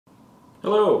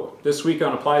Hello! This week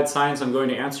on Applied Science I'm going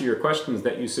to answer your questions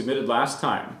that you submitted last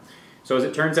time. So as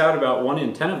it turns out, about 1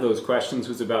 in 10 of those questions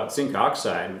was about zinc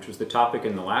oxide, which was the topic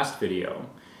in the last video.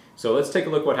 So let's take a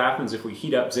look what happens if we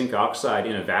heat up zinc oxide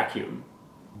in a vacuum.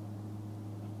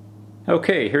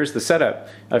 Okay, here's the setup.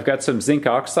 I've got some zinc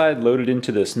oxide loaded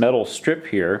into this metal strip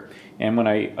here, and when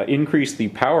I increase the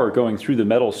power going through the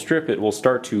metal strip, it will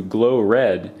start to glow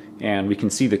red, and we can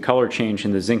see the color change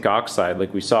in the zinc oxide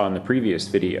like we saw in the previous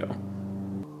video.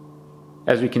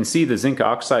 As we can see, the zinc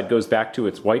oxide goes back to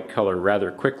its white color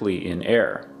rather quickly in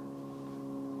air.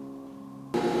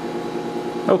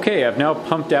 Okay, I've now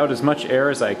pumped out as much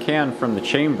air as I can from the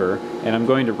chamber, and I'm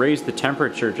going to raise the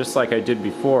temperature just like I did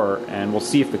before, and we'll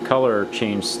see if the color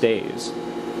change stays.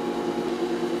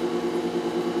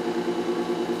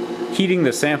 Heating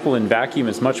the sample in vacuum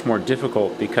is much more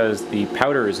difficult because the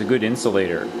powder is a good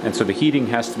insulator, and so the heating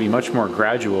has to be much more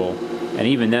gradual, and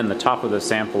even then the top of the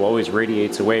sample always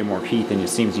radiates away more heat than it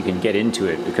seems you can get into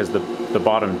it because the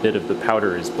bottom bit of the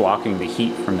powder is blocking the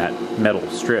heat from that metal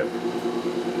strip.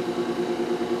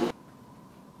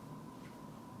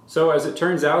 So as it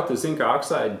turns out, the zinc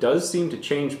oxide does seem to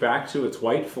change back to its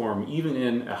white form even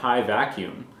in a high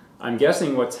vacuum. I'm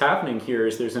guessing what's happening here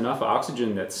is there's enough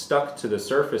oxygen that's stuck to the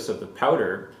surface of the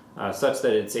powder such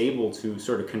that it's able to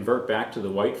sort of convert back to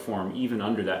the white form even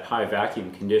under that high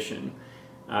vacuum condition.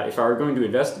 If I were going to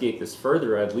investigate this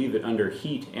further, I'd leave it under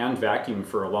heat and vacuum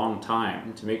for a long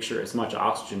time to make sure as much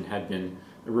oxygen had been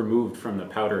removed from the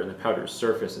powder and the powder's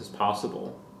surface as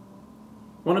possible.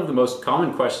 One of the most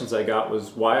common questions I got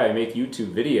was why I make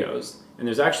YouTube videos, and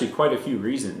there's actually quite a few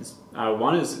reasons.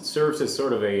 One is it serves as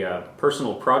sort of a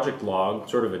personal project log,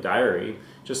 sort of a diary,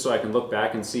 just so I can look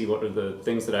back and see what are the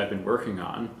things that I've been working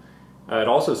on. It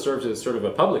also serves as sort of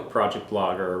a public project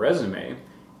log or a resume,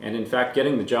 and in fact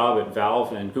getting the job at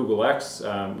Valve and Google X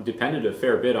depended a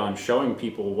fair bit on showing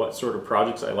people what sort of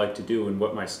projects I like to do and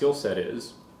what my skill set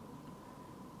is.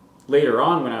 Later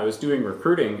on, when I was doing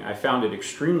recruiting, I found it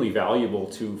extremely valuable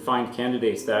to find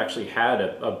candidates that actually had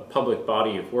a public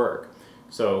body of work.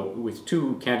 So with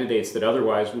 2 candidates that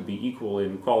otherwise would be equal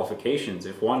in qualifications,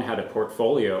 if one had a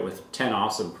portfolio with 10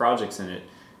 awesome projects in it,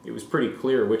 it was pretty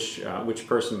clear which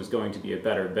person was going to be a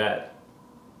better bet.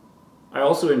 I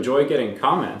also enjoy getting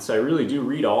comments. I really do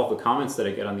read all of the comments that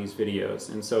I get on these videos,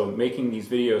 and so making these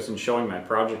videos and showing my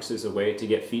projects is a way to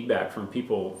get feedback from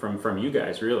people, from you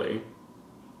guys really.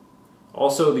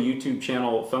 Also, the YouTube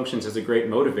channel functions as a great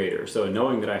motivator, so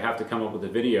knowing that I have to come up with a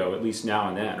video at least now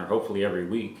and then, or hopefully every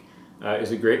week,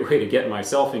 is a great way to get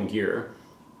myself in gear.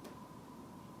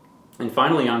 And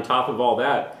finally, on top of all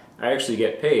that, I actually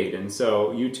get paid, and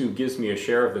so YouTube gives me a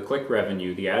share of the click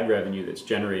revenue, the ad revenue that's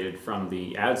generated from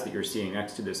the ads that you're seeing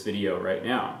next to this video right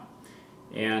now.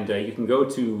 And you can go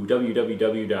to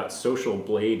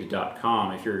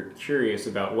www.socialblade.com if you're curious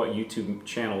about what YouTube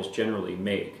channels generally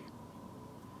make.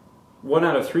 1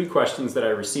 out of 3 questions that I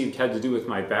received had to do with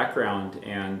my background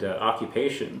and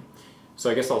occupation. So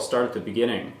I guess I'll start at the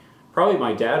beginning. Probably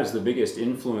my dad is the biggest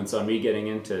influence on me getting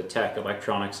into tech,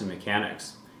 electronics, and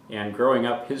mechanics. And growing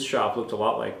up, his shop looked a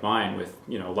lot like mine with,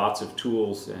 lots of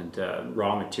tools and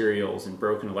raw materials and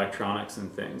broken electronics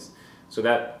and things. So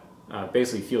that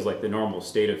basically feels like the normal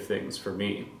state of things for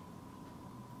me.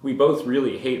 We both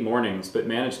really hate mornings, but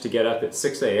managed to get up at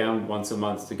 6 a.m. once a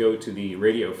month to go to the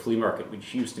radio flea market,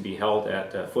 which used to be held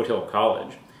at Foothill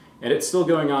College. And it's still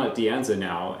going on at De Anza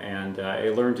now, and I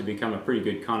learned to become a pretty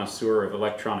good connoisseur of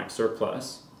electronic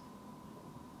surplus.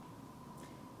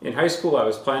 In high school, I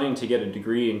was planning to get a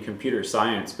degree in computer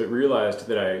science, but realized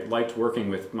that I liked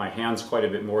working with my hands quite a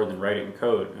bit more than writing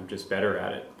code. I'm just better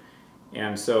at it.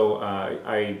 And so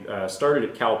I started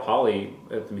at Cal Poly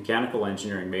at the mechanical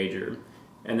engineering major,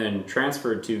 and then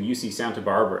transferred to UC Santa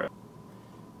Barbara.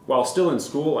 While still in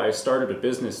school, I started a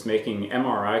business making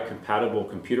MRI-compatible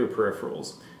computer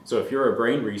peripherals. So if you're a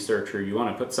brain researcher, you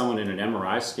want to put someone in an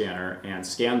MRI scanner and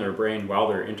scan their brain while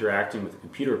they're interacting with a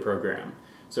computer program.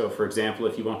 So for example,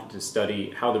 if you wanted to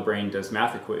study how the brain does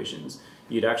math equations,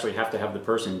 you'd actually have to have the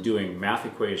person doing math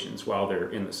equations while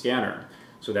they're in the scanner.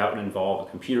 So that would involve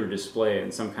a computer display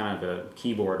and some kind of a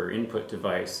keyboard or input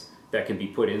device that can be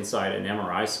put inside an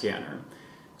MRI scanner.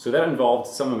 So that involved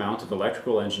some amount of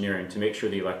electrical engineering to make sure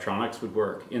the electronics would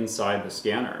work inside the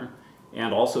scanner,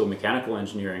 and also mechanical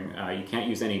engineering. You can't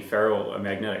use any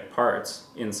ferromagnetic parts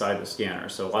inside the scanner,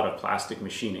 so a lot of plastic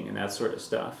machining and that sort of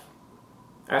stuff.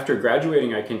 After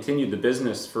graduating, I continued the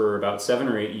business for about 7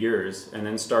 or 8 years, and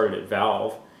then started at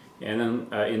Valve, and then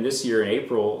in this year in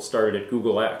April started at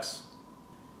Google X.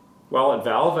 While at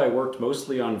Valve, I worked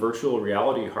mostly on virtual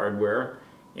reality hardware,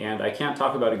 And I can't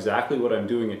talk about exactly what I'm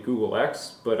doing at Google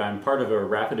X, but I'm part of a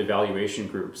rapid evaluation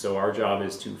group, so our job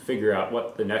is to figure out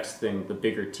what the next thing the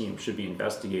bigger team should be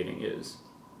investigating is.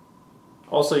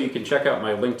 Also, you can check out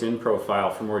my LinkedIn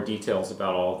profile for more details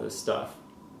about all this stuff.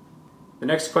 The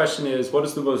next question is, what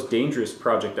is the most dangerous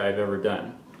project I've ever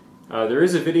done? There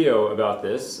is a video about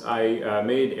this. I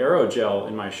made aerogel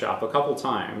in my shop a couple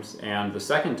times, and the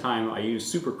second time I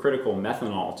used supercritical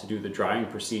methanol to do the drying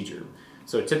procedure.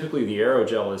 So typically the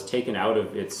aerogel is taken out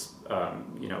of its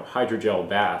hydrogel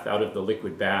bath, out of the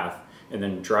liquid bath, and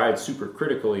then dried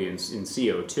supercritically in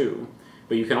CO2.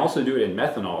 But you can also do it in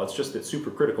methanol. It's just that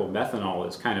supercritical methanol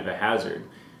is kind of a hazard.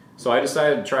 So I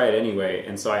decided to try it anyway,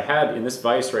 and so I had, in this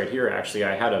vise right here actually,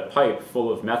 I had a pipe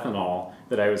full of methanol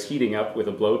that I was heating up with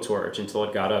a blowtorch until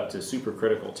it got up to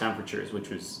supercritical temperatures, which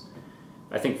was,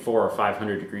 I think, 400 or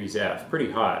 500 degrees F, pretty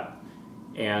hot.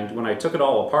 And when I took it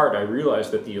all apart, I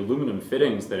realized that the aluminum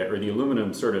fittings, or the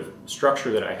aluminum sort of structure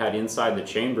that I had inside the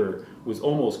chamber was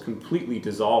almost completely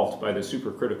dissolved by the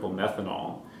supercritical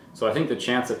methanol. So I think the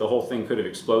chance that the whole thing could have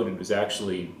exploded was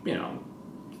actually,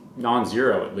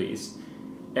 non-zero at least.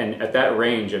 And at that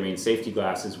range, I mean, safety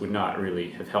glasses would not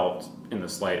really have helped in the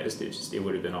slightest. It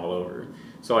would have been all over.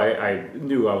 So I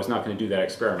knew I was not going to do that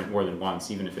experiment more than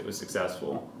once, even if it was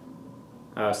successful.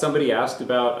 Somebody asked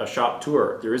about a shop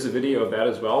tour. There is a video of that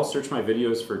as well. Search my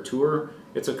videos for tour.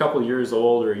 It's a couple years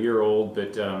old or a year old,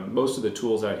 but most of the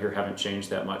tools out here haven't changed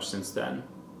that much since then.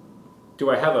 Do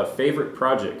I have a favorite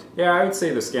project? Yeah, I would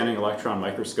say the scanning electron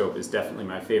microscope is definitely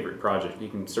my favorite project. You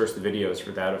can search the videos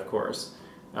for that, of course.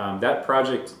 That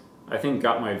project, I think,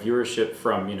 got my viewership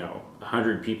from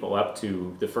 100 people up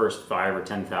to the first 5 or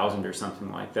 10,000 or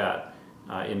something like that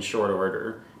in short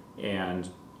order. And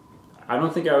I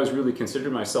don't think I was really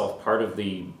considered myself part of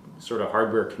the sort of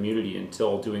hardware community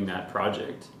until doing that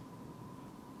project.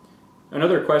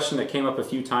 Another question that came up a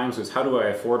few times was, how do I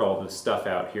afford all this stuff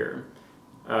out here?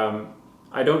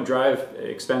 I don't drive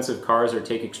expensive cars or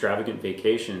take extravagant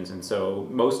vacations, and so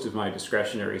most of my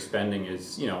discretionary spending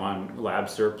is, on lab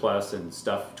surplus and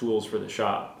stuff, tools for the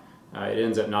shop. It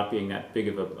ends up not being that big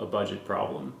of a budget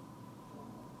problem.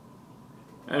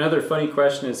 Another funny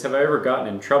question is, have I ever gotten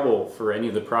in trouble for any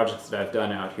of the projects that I've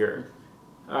done out here?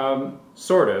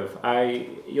 Sort of.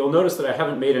 You'll notice that I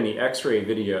haven't made any X-ray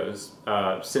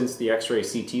videos since the X-ray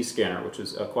CT scanner, which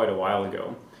was quite a while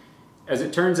ago. As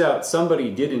it turns out, somebody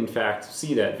did in fact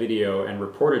see that video and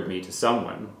reported me to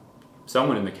someone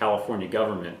in the California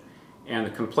government, and the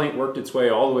complaint worked its way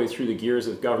all the way through the gears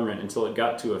of government until it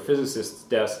got to a physicist's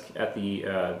desk at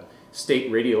the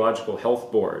State Radiological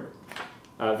Health Board.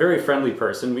 A very friendly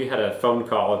person. We had a phone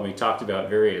call and we talked about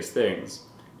various things.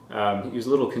 He was a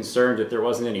little concerned that there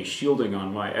wasn't any shielding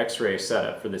on my X-ray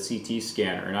setup for the CT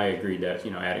scanner, and I agreed that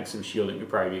adding some shielding would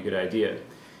probably be a good idea.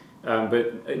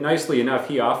 But nicely enough,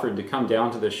 he offered to come down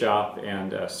to the shop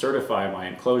and certify my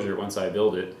enclosure once I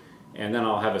build it, and then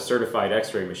I'll have a certified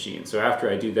X-ray machine. So after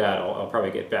I do that, I'll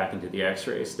probably get back into the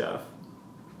X-ray stuff.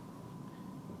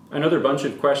 Another bunch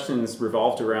of questions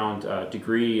revolved around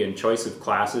degree and choice of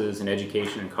classes and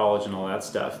education in college and all that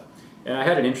stuff. And I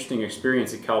had an interesting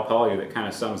experience at Cal Poly that kind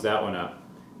of sums that one up.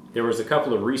 There was a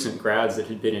couple of recent grads that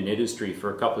had been in industry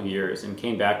for a couple of years and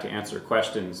came back to answer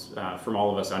questions from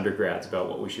all of us undergrads about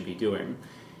what we should be doing.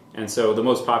 And so the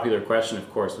most popular question,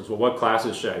 of course, was, well, what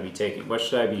classes should I be taking? What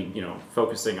should I be,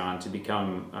 focusing on to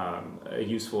become a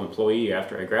useful employee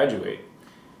after I graduate?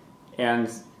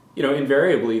 And,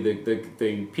 invariably,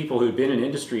 the people who'd been in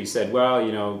industry said, well,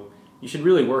 you should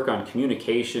really work on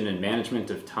communication and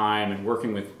management of time and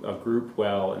working with a group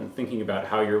well and thinking about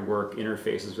how your work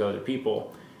interfaces with other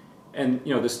people. And,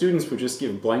 the students would just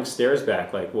give blank stares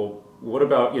back, like, well, what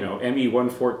about, ME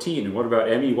 114 and what about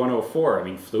ME 104? I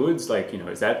mean, fluids,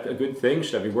 is that a good thing?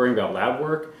 Should I be worrying about lab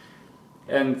work?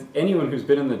 And anyone who's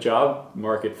been in the job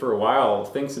market for a while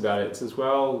thinks about it and says,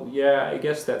 well, yeah, I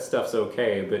guess that stuff's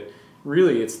okay, but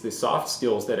really it's the soft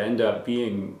skills that end up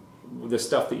being the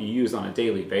stuff that you use on a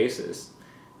daily basis.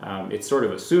 It's sort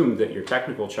of assumed that your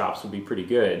technical chops will be pretty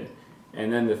good,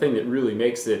 and then the thing that really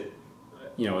makes it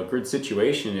a good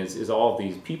situation is all of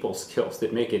these people skills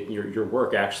that make it your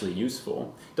work actually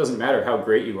useful. It doesn't matter how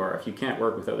great you are, if you can't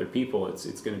work with other people, it's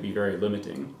going to be very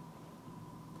limiting.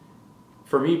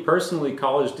 For me personally,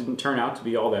 college didn't turn out to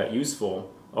be all that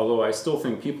useful, although I still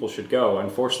think people should go,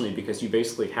 unfortunately, because you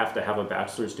basically have to have a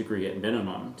bachelor's degree at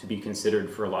minimum to be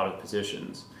considered for a lot of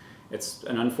positions. It's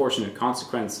an unfortunate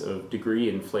consequence of degree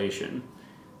inflation.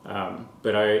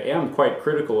 But I am quite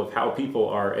critical of how people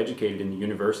are educated in the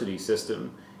university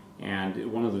system,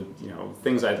 and one of the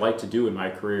things I'd like to do in my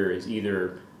career is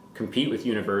either compete with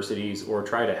universities or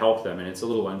try to help them, and it's a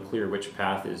little unclear which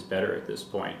path is better at this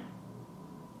point.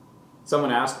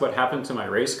 Someone asked what happened to my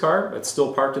race car. It's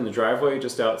still parked in the driveway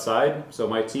just outside, so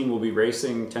my team will be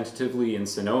racing tentatively in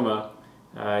Sonoma,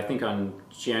 I think on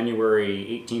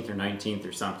January 18th or 19th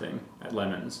or something at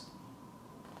Lemons.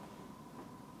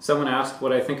 Someone asked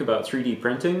what I think about 3D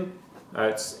printing.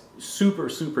 It's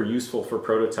super useful for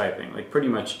prototyping. Like pretty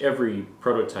much every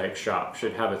prototype shop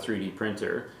should have a 3D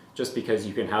printer, just because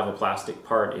you can have a plastic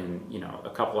part in, you know, a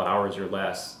couple of hours or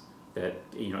less that,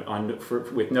 you know,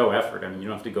 with no effort. I mean, you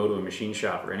don't have to go to a machine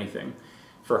shop or anything.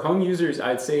 For home users,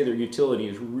 I'd say their utility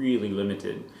is really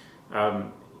limited.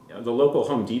 The local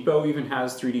Home Depot even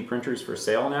has 3D printers for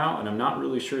sale now, and I'm not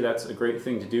really sure that's a great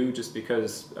thing to do, just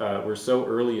because we're so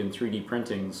early in 3D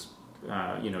printing's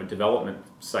development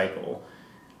cycle.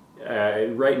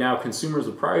 Right now, consumers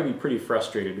will probably be pretty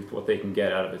frustrated with what they can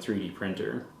get out of a 3D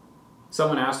printer.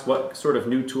 Someone asked what sort of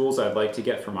new tools I'd like to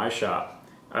get for my shop.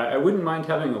 I wouldn't mind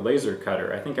having a laser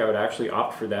cutter. I think I would actually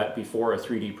opt for that before a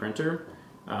 3D printer.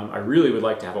 I really would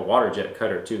like to have a water jet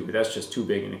cutter too, but that's just too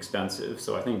big and expensive.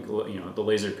 So I think, you know, the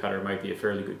laser cutter might be a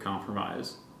fairly good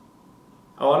compromise.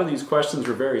 A lot of these questions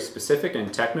were very specific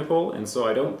and technical, and so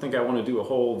I don't think I want to do a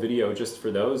whole video just for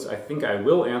those. I think I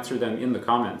will answer them in the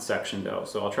comments section though,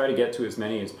 so I'll try to get to as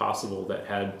many as possible that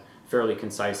had fairly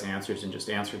concise answers and just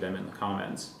answer them in the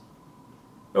comments.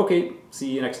 Okay,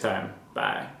 see you next time.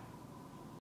 Bye.